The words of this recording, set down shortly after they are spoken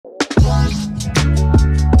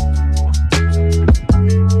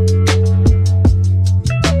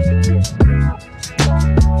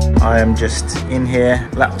I'm just in here,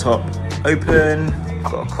 laptop open,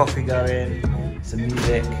 got a coffee going, some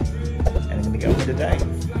music, and I'm gonna get on with the day.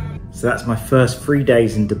 So that's my first 3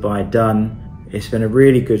 days in Dubai done. It's been a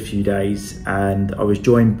really good few days, and I was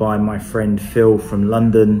joined by my friend Phil from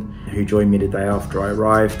London, who joined me the day after I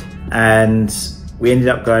arrived. And we ended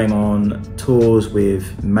up going on tours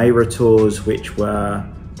with Mayra tours,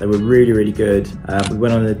 they were really, really good. We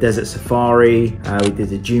went on a desert safari, we did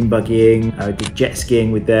the dune buggying, we did jet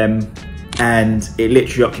skiing with them, and it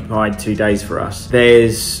literally occupied 2 days for us.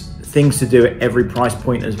 There's things to do at every price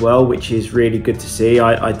point as well, which is really good to see.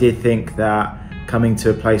 I did think that coming to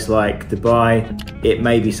a place like Dubai, it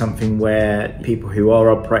may be something where people who are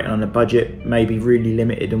operating on a budget may be really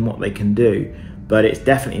limited in what they can do, but it's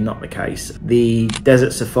definitely not the case. The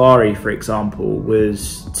desert safari, for example,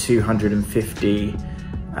 was 250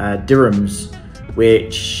 dirhams,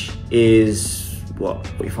 which is what,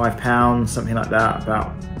 £45, something like that,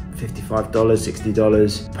 about $55,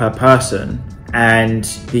 $60 per person. And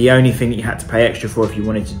the only thing that you had to pay extra for if you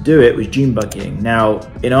wanted to do it was dune buggying. Now,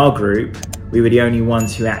 in our group, we were the only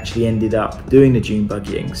ones who actually ended up doing the dune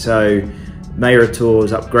buggying. So Mayra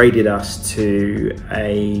Tours upgraded us to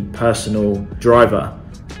a personal driver,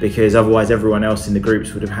 because otherwise everyone else in the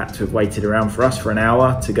groups would have had to have waited around for us for an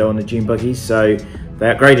hour to go on the dune buggies. So they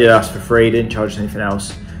upgraded us for free, didn't charge us anything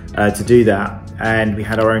else to do that. And we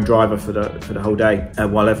had our own driver for the whole day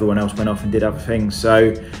while everyone else went off and did other things.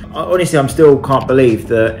 So honestly, I still can't believe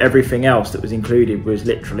that everything else that was included was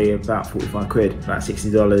literally about 45 quid, about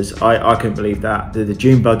 $60. I couldn't believe that. The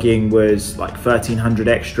dune buggying was like 1,300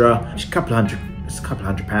 extra, just a couple of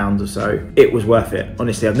hundred pounds or so. It was worth it.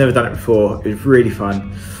 Honestly, I've never done it before. It was really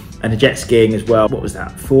fun. And the jet skiing as well. What was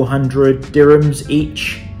that? 400 dirhams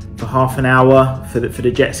each for half an hour for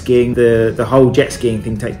the jet skiing. The whole jet skiing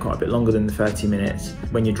thing takes quite a bit longer than the 30 minutes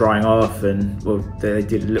when you're drying off, and well, they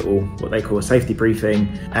did a little, what they call a safety briefing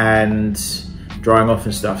and drying off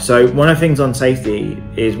and stuff. So one of the things on safety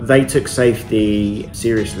is they took safety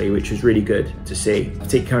seriously, which was really good to see,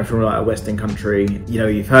 particularly coming from like a Western country. You know,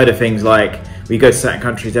 you've heard of things like, we go to certain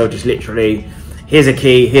countries, they'll just literally, here's a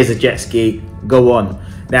key, here's a jet ski, go on.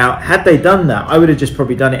 Now, had they done that, I would have just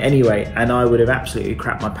probably done it anyway, and I would have absolutely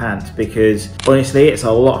crapped my pants, because honestly, it's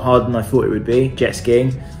a lot harder than I thought it would be, jet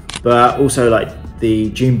skiing. But also like the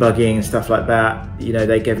dune buggying and stuff like that, you know,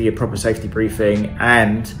 they gave you a proper safety briefing,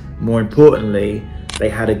 and more importantly, they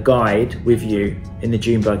had a guide with you in the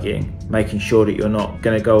dune buggying, making sure that you're not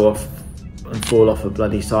gonna go off and fall off a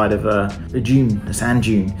bloody side of a sand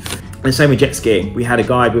dune. And the same with jet skiing. We had a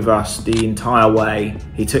guide with us the entire way.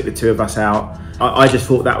 He took the two of us out. I just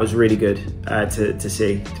thought that was really good to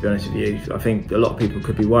see, to be honest with you. I think a lot of people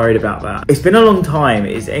could be worried about that. It's been a long time.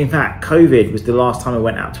 In fact, COVID was the last time I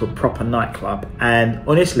went out to a proper nightclub. And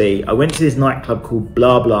honestly, I went to this nightclub called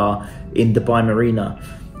Blah Blah in Dubai Marina.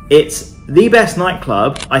 It's the best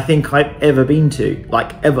nightclub I think I've ever been to,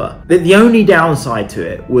 like ever. The only downside to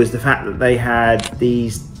it was the fact that they had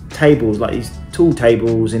these tables, like these tall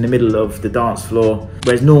tables in the middle of the dance floor,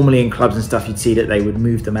 whereas normally in clubs and stuff you'd see that they would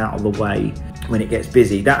move them out of the way when it gets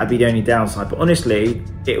busy. That would be the only downside, but honestly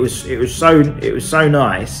it was so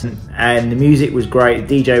nice, and the music was great,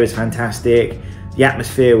 the DJ was fantastic, the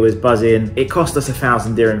atmosphere was buzzing. It cost us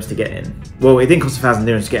 1,000 dirhams to get in. Well, it didn't cost 1,000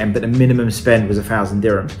 dirhams to get in, but the minimum spend was 1,000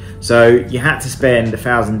 dirhams. So you had to spend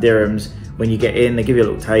 1,000 dirhams when you get in. They give you a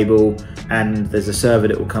little table, and there's a server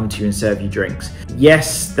that will come to you and serve you drinks.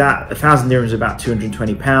 Yes, that 1,000 dirhams is about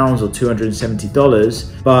 £220 or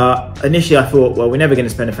 $270, but initially I thought, well, we're never going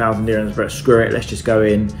to spend 1,000 dirhams, but screw it, let's just go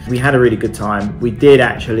in. We had a really good time. We did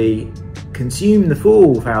actually consume the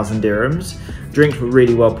full 1,000 dirhams. Drinks were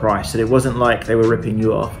really well priced, so it wasn't like they were ripping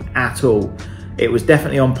you off at all. It was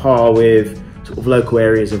definitely on par with sort of local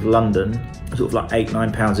areas of London, sort of like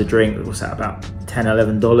 £8–9 a drink. It was at about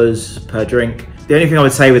 $10–11 per drink. The only thing I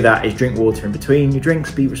would say with that is drink water in between your drinks,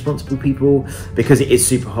 be responsible people, because it is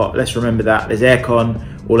super hot. Let's remember that. There's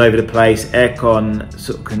aircon all over the place. Aircon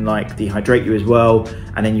sort of can like dehydrate you as well,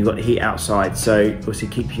 and then you've got the heat outside, so obviously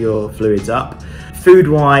keep your fluids up. Food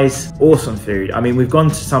wise, awesome food. I mean, we've gone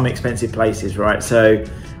to some expensive places, right? So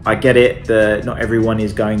I get it that not everyone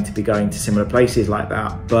is going to be going to similar places like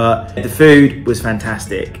that, but the food was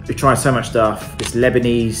fantastic. We tried so much stuff. This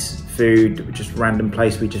Lebanese food, just random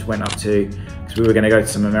place we just went up to, because we were going to go to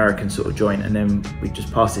some American sort of joint, and then we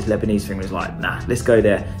just passed this Lebanese thing. It was like, nah, let's go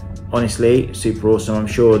there. Honestly, super awesome. I'm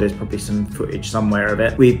sure there's probably some footage somewhere of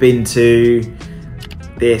it. We've been to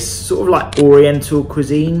this sort of like Oriental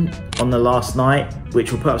cuisine on the last night,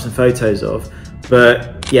 which we'll put up some photos of.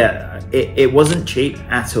 But yeah, it wasn't cheap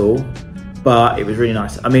at all, but it was really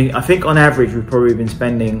nice. I mean, I think on average we've probably been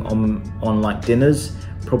spending on like dinners,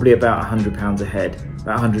 probably about £100 a head,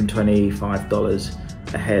 about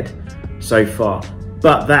 $125 a head so far.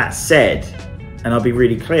 But that said, and I'll be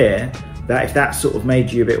really clear, that if that sort of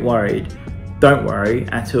made you a bit worried, don't worry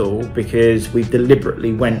at all, because we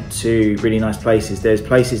deliberately went to really nice places. There's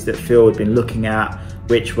places that Phil had been looking at,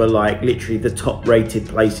 which were like literally the top rated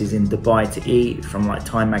places in Dubai to eat, from like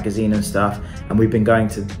Time magazine and stuff. And we've been going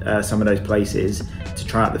to some of those places to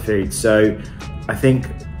try out the food. So I think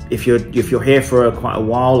if you're here for quite a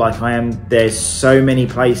while, like I am, there's so many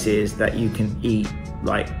places that you can eat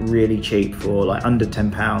like really cheap for like under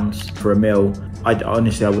 £10 for a meal.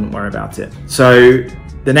 Honestly, I wouldn't worry about it. So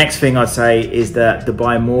the next thing I'd say is that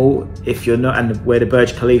Dubai Mall, if you're not, and where the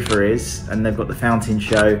Burj Khalifa is, and they've got the fountain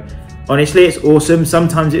show, honestly, it's awesome.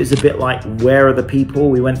 Sometimes it was a bit like, where are the people?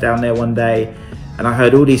 We went down there one day and I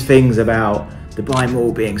heard all these things about Dubai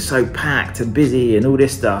Mall being so packed and busy and all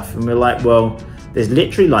this stuff. And we're like, well, there's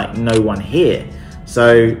literally like no one here.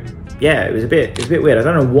 So yeah, it was a bit weird. I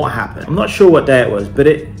don't know what happened. I'm not sure what day it was, but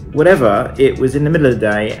it was in the middle of the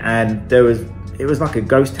day, and it was like a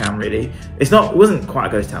ghost town, really. It wasn't quite a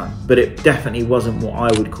ghost town, but it definitely wasn't what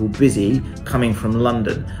I would call busy coming from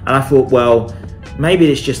London. And I thought, well,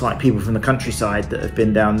 maybe it's just like people from the countryside that have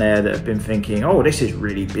been down there that have been thinking, oh, this is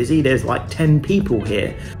really busy, there's like 10 people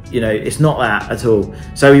here. You know, it's not that at all.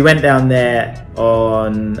 So we went down there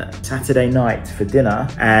on Saturday night for dinner,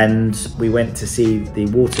 and we went to see the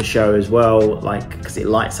water show as well, like, because it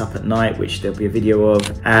lights up at night, which there'll be a video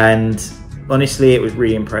of. And honestly, it was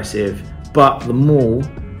really impressive. But the mall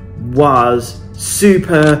was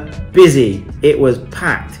super busy. It was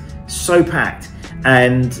packed, so packed.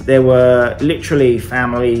 And there were literally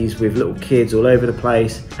families with little kids all over the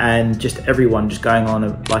place, and just everyone just going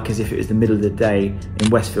on like as if it was the middle of the day in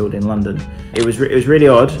Westfield in London. It was really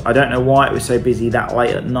odd. I don't know why it was so busy that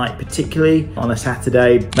late at night, particularly on a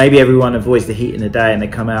Saturday. Maybe everyone avoids the heat in the day and they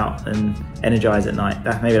come out and energize at night.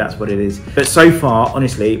 Maybe that's what it is. But so far,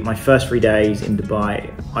 honestly, my first 3 days in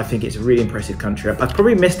Dubai, I think it's a really impressive country. I've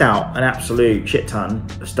probably missed out an absolute shit ton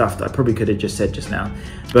of stuff that I probably could have just said just now.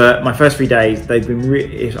 But my first 3 days,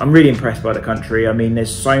 I'm really impressed by the country. I mean,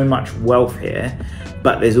 there's so much wealth here,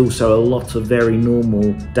 but there's also a lot of very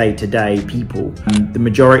normal day-to-day people. And the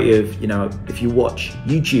majority of, you know, if you watch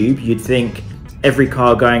YouTube, you'd think every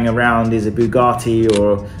car going around is a Bugatti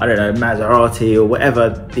or, I don't know, Maserati or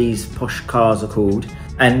whatever these posh cars are called.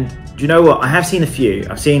 And do you know what? I have seen a few.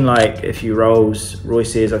 I've seen like a few Rolls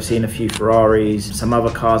Royces, I've seen a few Ferraris, some other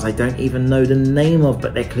cars I don't even know the name of,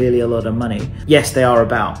 but they're clearly a lot of money. Yes, they are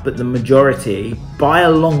about, but the majority, by a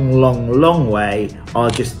long way, are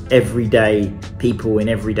just everyday people in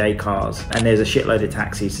everyday cars. And there's a shitload of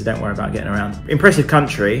taxis, so don't worry about getting around. Impressive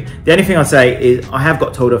country. The only thing I'll say is I have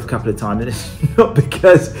got told off a couple of times, and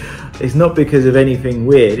it's not because of anything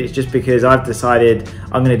weird. It's just because I've decided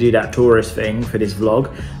I'm going to do that tourist thing for this vlog,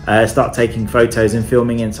 start taking photos and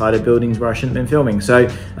filming inside of buildings where I shouldn't have been filming. So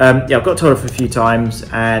yeah, I've got told off a few times,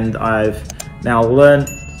 and I've now learned,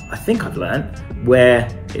 I think I've learned where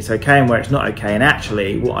it's okay and where it's not okay. And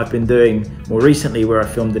actually what I've been doing more recently, where I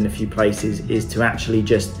filmed in a few places, is to actually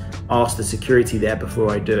just ask the security there before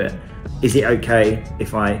I do it, is it okay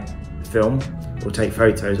if I film or take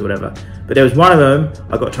photos or whatever? But there was one of them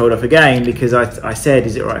I got told off again, because I said,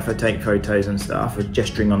 is it right if I take photos and stuff, or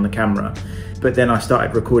gesturing on the camera? But then I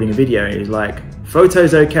started recording a video, and it was like,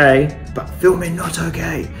 photos okay, but filming not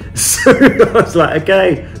okay. So I was like,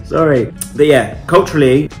 okay, sorry. But yeah,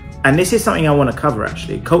 culturally, and this is something I want to cover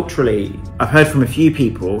actually, culturally, I've heard from a few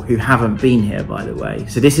people who haven't been here, by the way.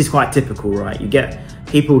 So this is quite typical, right? You get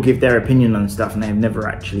people give their opinion on stuff and they've never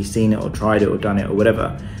actually seen it or tried it or done it or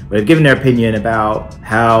whatever. But they've given their opinion about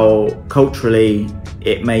how culturally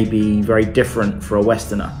it may be very different for a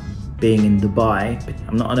Westerner being in Dubai.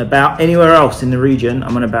 I'm not on about anywhere else in the region,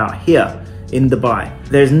 I'm on about here in Dubai.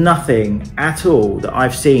 There's nothing at all that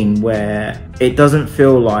I've seen where it doesn't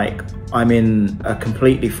feel like I'm in a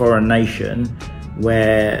completely foreign nation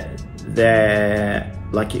where they're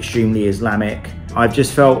like extremely Islamic. I've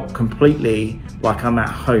just felt completely like I'm at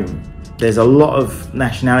home. There's a lot of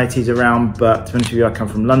nationalities around, but to be honest with you, I come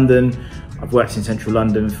from London. I've worked in central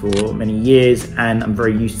London for many years, and I'm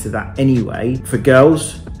very used to that anyway. For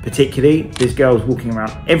girls, particularly, there's girls walking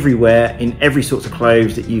around everywhere in every sort of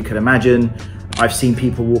clothes that you could imagine. I've seen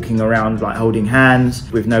people walking around like holding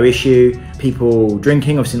hands with no issue. People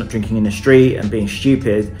drinking, obviously not drinking in the street and being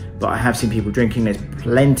stupid, but I have seen people drinking. There's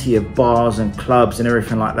plenty of bars and clubs and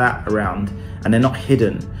everything like that around, and they're not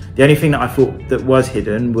hidden. The only thing that I thought that was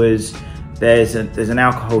hidden was there's an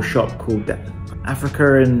alcohol shop called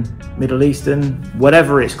Africa and Middle Eastern,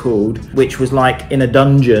 whatever it's called, which was like in a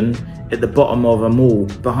dungeon at the bottom of a mall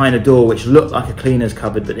behind a door which looked like a cleaner's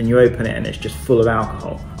cupboard, but then you open it and it's just full of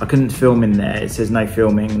alcohol. I couldn't film in there. It says no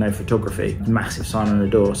filming, no photography. Massive sign on the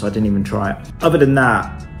door, so I didn't even try it. Other than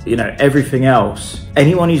that, you know, everything else,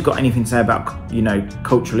 anyone who's got anything to say about, you know,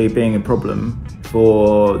 culturally being a problem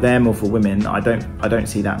for them or for women, I don't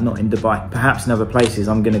see that, not in Dubai. Perhaps in other places.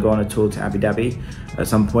 I'm going to go on a tour to Abu Dhabi at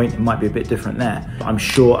some point. It might be a bit different there. But I'm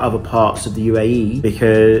sure other parts of the UAE,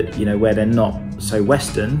 because, you know, where they're not so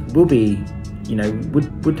Western, will be, you know,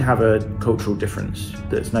 would have a cultural difference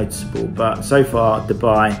that's noticeable. But so far,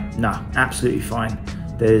 Dubai, nah, absolutely fine.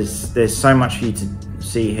 There's so much for you to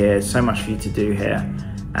see here, so much for you to do here,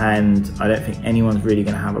 and I don't think anyone's really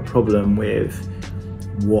going to have a problem with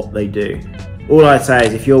what they do. All I'd say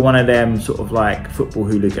is if you're one of them sort of like football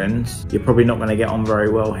hooligans, you're probably not going to get on very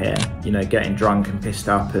well here. You know, getting drunk and pissed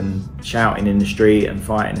up and shouting in the street and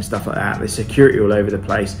fighting and stuff like that. There's security all over the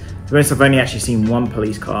place. To be honest, I've only actually seen one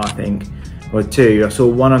police car, I think, or two. I saw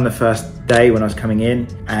one on the first day when I was coming in,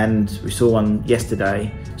 and we saw one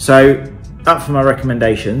yesterday. So, up for my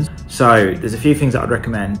recommendations. So, there's a few things that I'd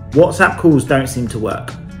recommend. WhatsApp calls don't seem to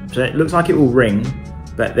work. So it looks like it will ring,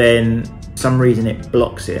 but then for some reason it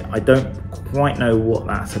blocks it. I don't quite know what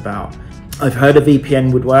that's about. I've heard a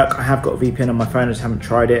VPN would work. I have got a VPN on my phone, I just haven't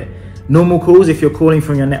tried it. Normal calls, if you're calling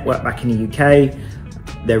from your network back in the UK,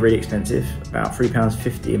 they're really expensive, about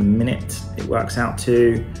 £3.50 a minute it works out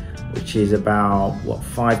to, which is about, what,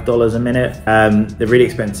 $5 a minute. They're really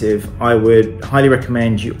expensive. I would highly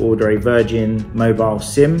recommend you order a Virgin mobile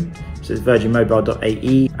SIM. So it's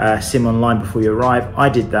virginmobile.ae, SIM online before you arrive. I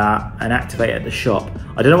did that and activate at the shop.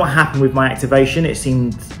 I don't know what happened with my activation. It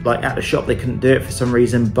seemed like at the shop they couldn't do it for some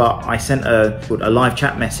reason, but I sent a live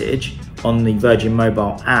chat message on the Virgin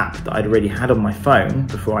Mobile app that I'd already had on my phone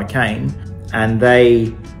before I came, and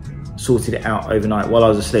they sorted it out overnight while I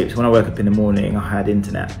was asleep. So when I woke up in the morning, I had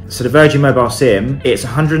internet. So the Virgin Mobile SIM, it's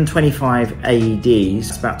 125 AEDs,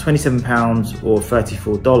 it's about £27 or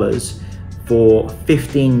 $34 for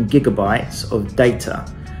 15 gigabytes of data,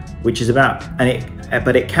 which is about,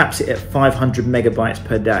 but it caps it at 500 megabytes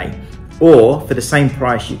per day. Or for the same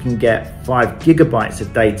price, you can get 5 gigabytes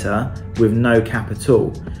of data with no cap at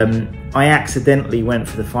all. I accidentally went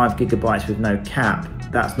for the 5 gigabytes with no cap.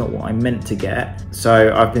 That's not what I meant to get.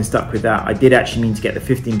 So I've been stuck with that. I did actually mean to get the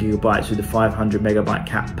 15 gigabytes with the 500 megabyte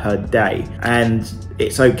cap per day. And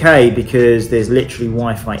it's okay because there's literally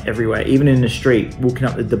Wi-Fi everywhere. Even in the street, walking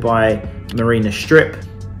up the Dubai Marina Strip,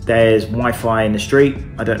 there's Wi-Fi in the street.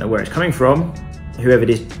 I don't know where it's coming from. Whoever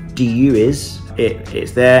this DU is,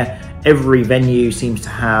 it's there. Every venue seems to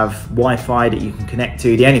have Wi-Fi that you can connect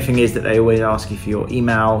to. The only thing is that they always ask you for your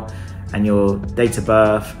email and your date of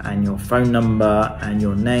birth and your phone number and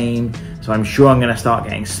your name. So I'm sure I'm going to start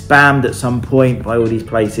getting spammed at some point by all these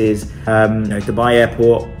places. You know, Dubai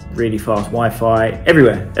Airport, really fast Wi-Fi,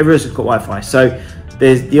 everywhere's got Wi-Fi. So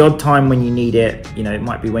there's the odd time when you need it. You know, it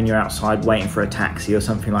might be when you're outside waiting for a taxi or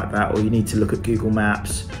something like that, or you need to look at Google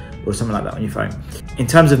Maps or something like that on your phone. In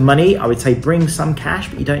terms of money, I would say bring some cash,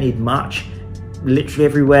 but you don't need much. Literally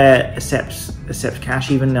everywhere accepts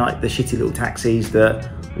cash, even like the shitty little taxis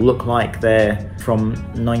that look like they're from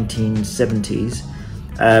 1970s.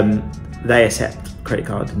 They accept credit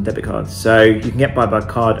cards and debit cards, so you can get by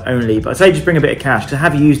card only. But I'd say just bring a bit of cash. To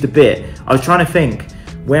have used a bit, I was trying to think,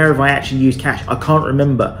 where have I actually used cash? I can't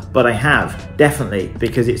remember, but I have, definitely,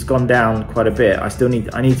 because it's gone down quite a bit. I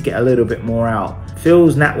need to get a little bit more out.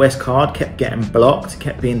 Phil's NatWest card kept getting blocked,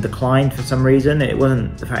 kept being declined for some reason. It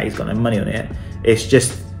wasn't the fact he's got no money on it. It's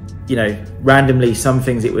just, you know, randomly some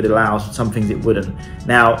things it would allow, some things it wouldn't.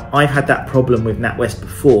 Now, I've had that problem with NatWest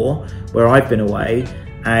before, where I've been away,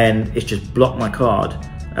 and it's just blocked my card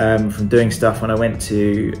from doing stuff. When I went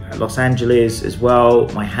to Los Angeles as well,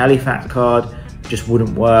 my Halifax card just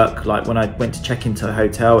wouldn't work. Like when I went to check into the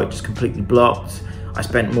hotel, it just completely blocked. I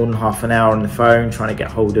spent more than half an hour on the phone trying to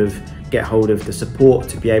get hold of the support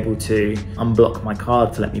to be able to unblock my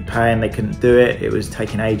card to let me pay, and they couldn't do it. It was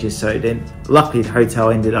taking ages, so luckily the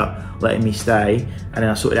hotel ended up letting me stay, and then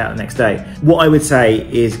I sorted it out the next day. What I would say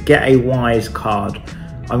is get a Wise card.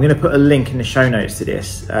 I'm going to put a link in the show notes to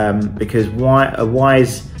this because a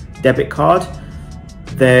Wise debit card,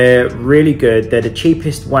 they're really good. They're the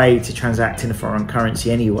cheapest way to transact in a foreign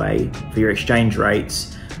currency anyway for your exchange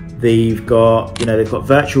rates. They've got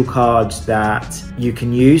virtual cards that you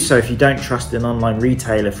can use. So if you don't trust an online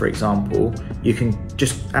retailer, for example, you can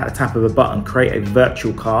just at the tap of a button create a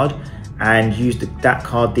virtual card and use that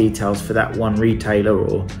card details for that one retailer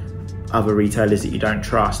or other retailers that you don't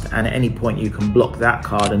trust, and at any point you can block that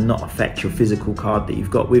card and not affect your physical card that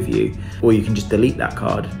you've got with you, or you can just delete that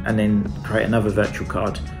card and then create another virtual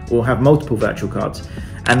card, or have multiple virtual cards.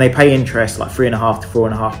 And they pay interest like 3.5 to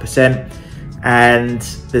 4.5%, and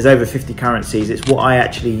there's over 50 currencies. It's what I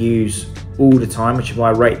actually use all the time, which is why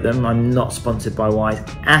I rate them. I'm not sponsored by Wise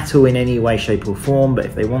at all in any way, shape or form, but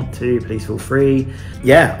if they want to, please feel free.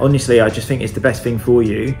 Yeah, honestly, I just think it's the best thing for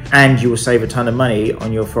you, and you will save a ton of money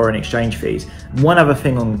on your foreign exchange fees. One other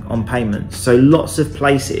thing on payments. So lots of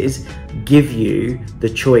places give you the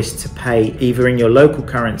choice to pay either in your local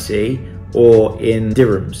currency or in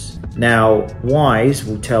dirhams. Now, Wise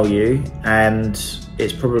will tell you, and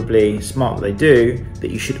it's probably smart that they do,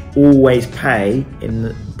 that you should always pay in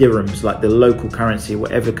the dirhams, like the local currency,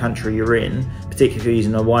 whatever country you're in, particularly if you're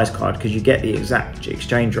using a Wise card, because you get the exact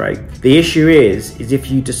exchange rate. The issue is if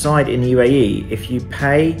you decide in the UAE, if you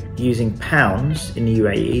pay using pounds in the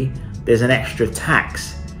UAE, there's an extra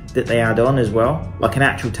tax that they add on as well, like an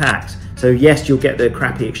actual tax. So yes, you'll get the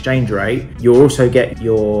crappy exchange rate. You'll also get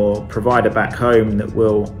your provider back home that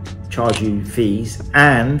will charge you fees,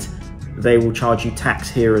 and they will charge you tax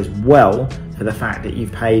here as well for the fact that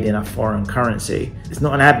you've paid in a foreign currency. It's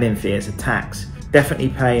not an admin fee, it's a tax. Definitely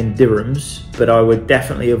pay in dirhams, but I would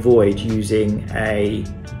definitely avoid using a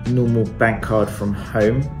normal bank card from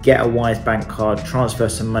home. Get a Wise bank card, transfer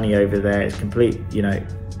some money over there. It's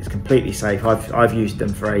it's completely safe. I've used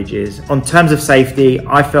them for ages. On terms of safety,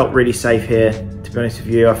 I felt really safe here, to be honest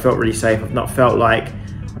with you. I felt really safe. I've not felt like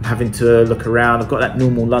I'm having to look around. I've got that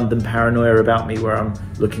normal London paranoia about me where I'm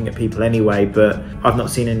looking at people anyway, but I've not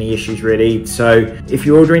seen any issues really. So if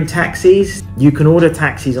you're ordering taxis, you can order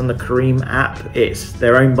taxis on the Careem app.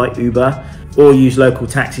 They're owned by Uber, or use local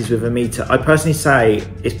taxis with a meter. I personally say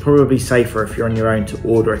it's probably safer if you're on your own to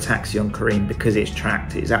order a taxi on Careem, because it's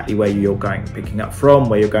tracked exactly where you're going, picking up from,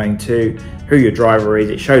 where you're going to, who your driver is.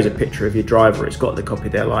 It shows a picture of your driver. It's got the copy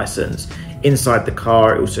of their license. Inside the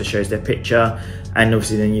car, it also shows their picture. And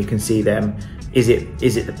obviously then you can see them. Is it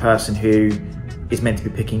the person who is meant to be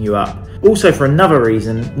picking you up? Also, for another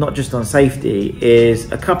reason, not just on safety,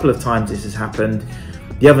 is a couple of times this has happened.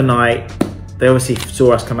 The other night, they obviously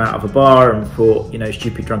saw us come out of a bar and thought,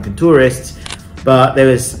 stupid drunken tourists, but there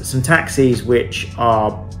was some taxis which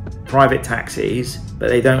are private taxis, but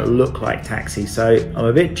they don't look like taxis. So I'm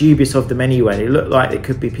a bit dubious of them anyway. They look like they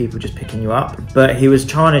could be people just picking you up, but he was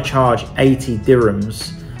trying to charge 80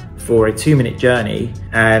 dirhams for a 2-minute journey,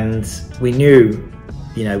 and we knew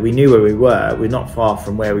where we were. We're not far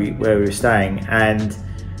from where we were staying, and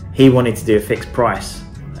he wanted to do a fixed price,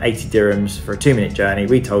 80 dirhams for a 2-minute journey.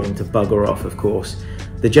 We told him to bugger off, of course.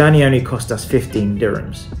 The journey only cost us 15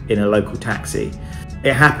 dirhams in a local taxi.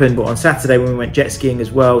 It happened, but on Saturday when we went jet skiing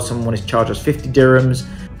as well, someone wanted to charge us 50 dirhams,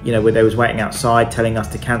 where they was waiting outside telling us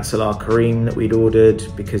to cancel our Careem that we'd ordered,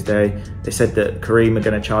 because they said that Careem are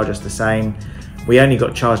going to charge us the same. We only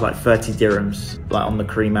got charged like 30 dirhams like on the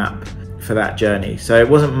Careem app for that journey. So it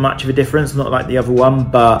wasn't much of a difference, not like the other one,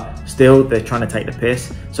 but still they're trying to take the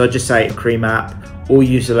piss. So I'd just say Careem app, or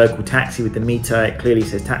use a local taxi with the meter. It clearly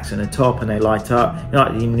says taxi on the top and they light up.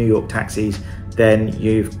 Like the New York taxis, then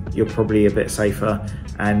you're probably a bit safer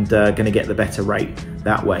and going to get the better rate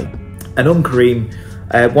that way. And on Careem,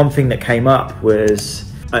 one thing that came up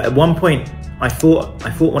was at one point I thought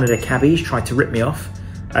one of the cabbies tried to rip me off.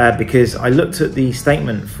 Because I looked at the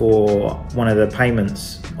statement for one of the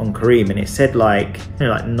payments on Careem, and it said like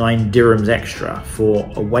 9 dirhams extra for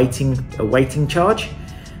a waiting charge,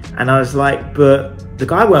 and I was like, but the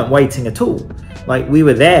guy weren't waiting at all. Like, we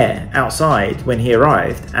were there outside when he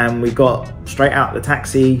arrived, and we got straight out the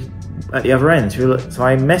taxi at the other end. So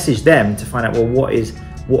I messaged them to find out, well, what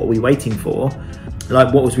are we waiting for?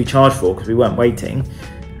 Like, what was we charged for? Because we weren't waiting.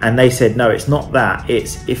 And they said, no, it's not that.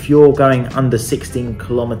 It's if you're going under 16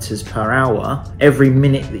 kilometers per hour, every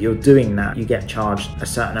minute that you're doing that, you get charged a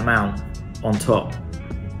certain amount on top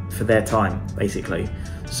for their time, basically.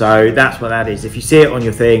 So that's what that is. If you see it on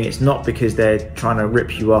your thing, it's not because they're trying to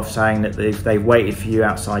rip you off saying that they've waited for you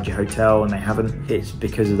outside your hotel and they haven't. It's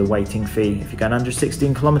because of the waiting fee if you're going under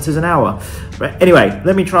 16 kilometers an hour. But anyway,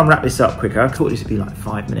 let me try and wrap this up quicker. I thought this would be like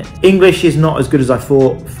 5 minutes. English is not as good as I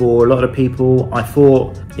thought for a lot of people. I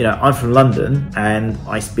thought, I'm from London and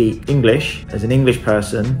I speak English as an English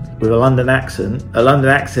person with a London accent. A London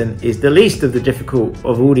accent is the least of the difficult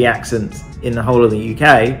of all the accents in the whole of the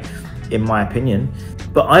UK, in my opinion.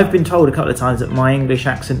 But I've been told a couple of times that my English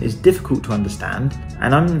accent is difficult to understand.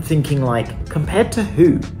 And I'm thinking, like, compared to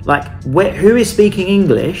who? Like, who is speaking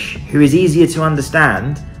English who is easier to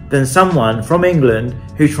understand than someone from England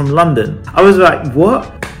who's from London? I was like,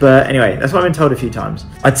 what? But anyway, that's what I've been told a few times.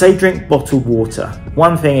 I'd say drink bottled water.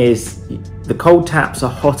 One thing is the cold taps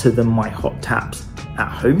are hotter than my hot taps at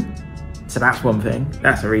home. So that's one thing,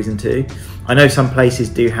 that's a reason too. I know some places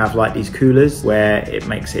do have like these coolers where it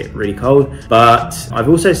makes it really cold, but I've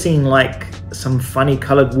also seen like some funny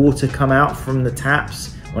colored water come out from the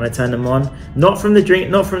taps when I turn them on. Not from the drink,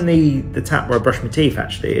 not from the tap where I brush my teeth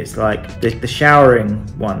actually, it's like the showering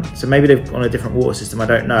one. So maybe they're on a different water system, I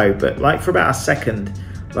don't know, but like for about a second,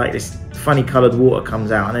 like this funny coloured water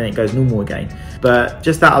comes out and then it goes normal again. But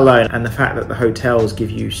just that alone, and the fact that the hotels give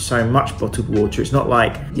you so much bottled water, it's not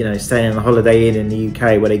like, you know, staying in a Holiday Inn in the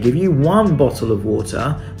UK where they give you one bottle of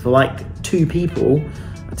water for like 2 people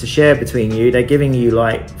to share between you. They're giving you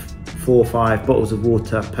like 4 or 5 bottles of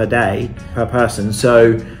water per day, per person.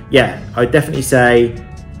 So yeah, I'd definitely say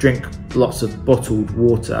drink lots of bottled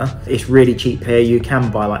water. It's really cheap here. You can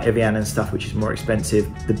buy like Evian and stuff, which is more expensive.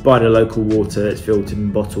 Buy the local water, it's filtered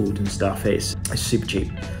and bottled and stuff. It's super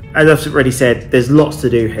cheap. As I've already said, there's lots to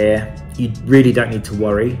do here. You really don't need to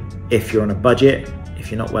worry if you're on a budget,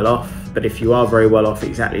 if you're not well off. But if you are very well off,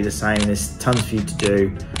 exactly the same. There's tons for you to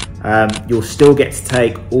do. You'll still get to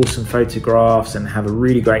take awesome photographs and have a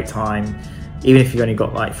really great time, even if you've only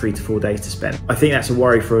got like 3 to 4 days to spend. I think that's a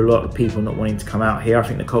worry for a lot of people not wanting to come out here. I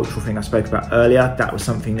think the cultural thing I spoke about earlier, that was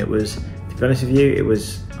something that was, to be honest with you,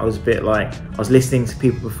 I was a bit like, I was listening to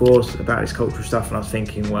people before about this cultural stuff and I was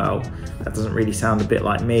thinking, well, that doesn't really sound a bit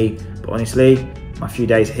like me. But honestly, my few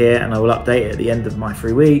days here, and I will update it at the end of my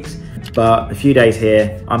 3 weeks, but the few days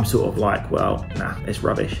here, I'm sort of like, well, nah, it's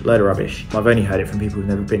rubbish, load of rubbish. I've only heard it from people who've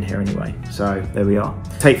never been here anyway, so there we are.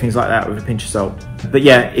 Take things like that with a pinch of salt. But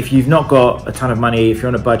yeah, if you've not got a ton of money, if you're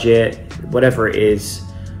on a budget, whatever it is,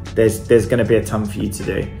 there's going to be a ton for you to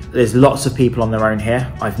do. There's lots of people on their own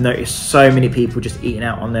here. I've noticed so many people just eating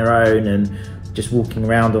out on their own and just walking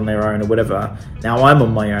around on their own or whatever. Now I'm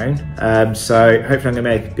on my own, so hopefully I'm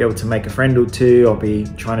going to be able to make a friend or two. I'll be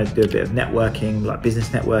trying to do a bit of networking, like business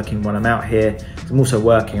networking when I'm out here. I'm also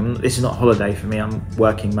working. This is not a holiday for me, I'm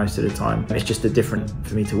working most of the time. It's just a different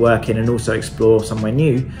for me to work in and also explore somewhere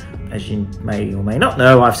new. As you may or may not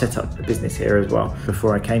know, I've set up a business here as well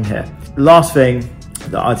before I came here. Last thing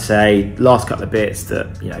that I'd say, last couple of bits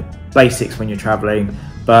that, you know, basics when you're traveling.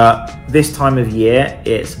 But this time of year,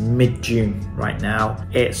 it's mid-June right now.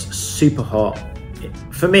 It's super hot.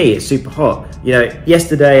 For me, it's super hot. You know,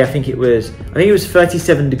 yesterday I think it was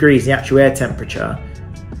 37 degrees the actual air temperature,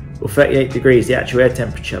 or 38 degrees the actual air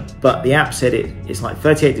temperature. But the app said it's like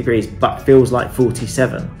 38 degrees, but feels like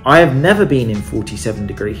 47. I have never been in 47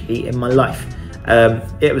 degree heat in my life.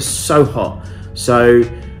 It was so hot.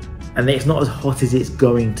 And it's not as hot as it's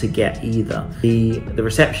going to get either. The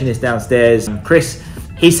receptionist downstairs, Chris,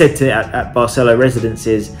 he said to at Barcelo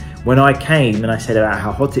Residences, when I came and I said about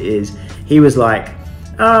how hot it is, he was like,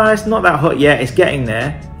 it's not that hot yet, it's getting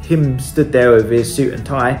there. Him stood there with his suit and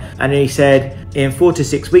tie, and he said, in 4 to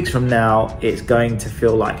 6 weeks from now, it's going to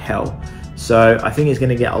feel like hell. So I think it's going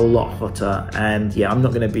to get a lot hotter, and yeah, I'm not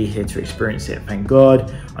going to be here to experience it, thank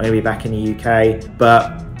God. I'm going to be back in the UK,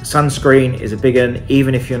 but sunscreen is a big one,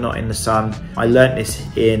 even if you're not in the sun. I learnt this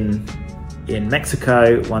in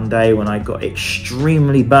Mexico one day when I got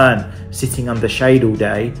extremely burnt sitting under shade all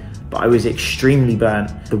day, but I was extremely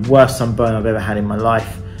burnt, the worst sunburn I've ever had in my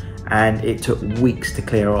life, and it took weeks to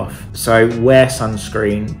clear off. So wear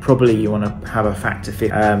sunscreen. Probably you want to have a factor 50.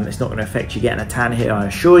 It's not going to affect you getting a tan here, I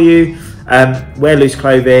assure you. Wear loose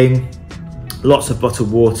clothing, lots of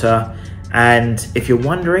bottled water. And if you're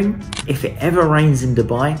wondering if it ever rains in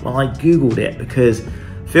Dubai, well, I googled it because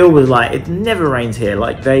Phil was like, it never rains here.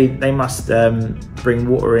 Like they must bring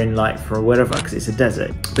water in like for whatever, because it's a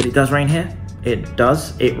desert. But it does rain here. It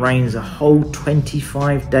does. It rains a whole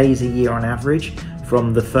 25 days a year on average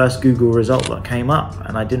from the first Google result that came up,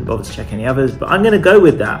 and I didn't bother to check any others, but I'm going to go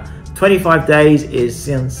with that. 25 days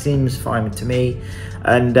seems fine to me,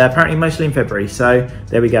 and apparently mostly in February, so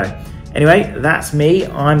there we go. Anyway, that's me.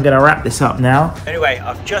 I'm going to wrap this up now. Anyway,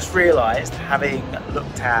 I've just realised, having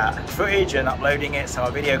looked at footage and uploading it so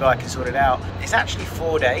our video guy can sort it out, it's actually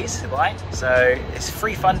 4 days, right? So it's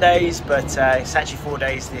 3 fun days, but it's actually 4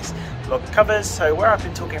 days this vlog covers. So where I've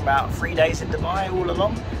been talking about 3 days in Dubai all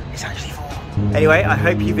along, it's actually 4. Anyway, I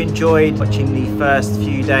hope you've enjoyed watching the first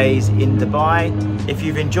few days in Dubai. If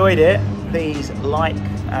you've enjoyed it, please like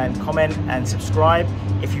and comment and subscribe.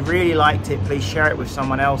 If you really liked it, please share it with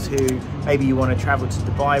someone else who maybe you want to travel to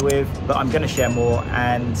Dubai with, but I'm going to share more.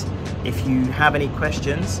 And if you have any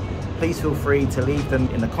questions, please feel free to leave them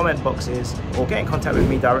in the comment boxes or get in contact with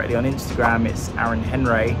me directly on Instagram. It's Aaron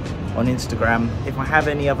Henriques on Instagram. If I have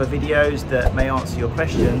any other videos that may answer your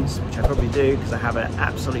questions, which I probably do because I have an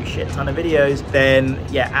absolute shit ton of videos, then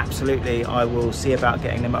yeah, absolutely, I will see about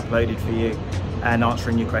getting them uploaded for you and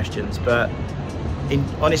answering your questions. But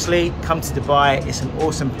honestly, come to Dubai. It's an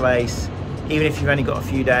awesome place. Even if you've only got a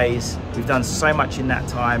few days, we've done so much in that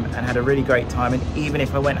time and had a really great time. And even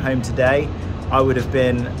if I went home today,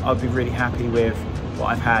 I'd be really happy with what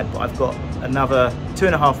I've had. But I've got another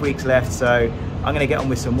 2.5 weeks left, so I'm gonna get on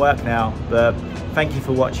with some work now. But thank you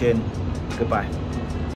for watching. Goodbye.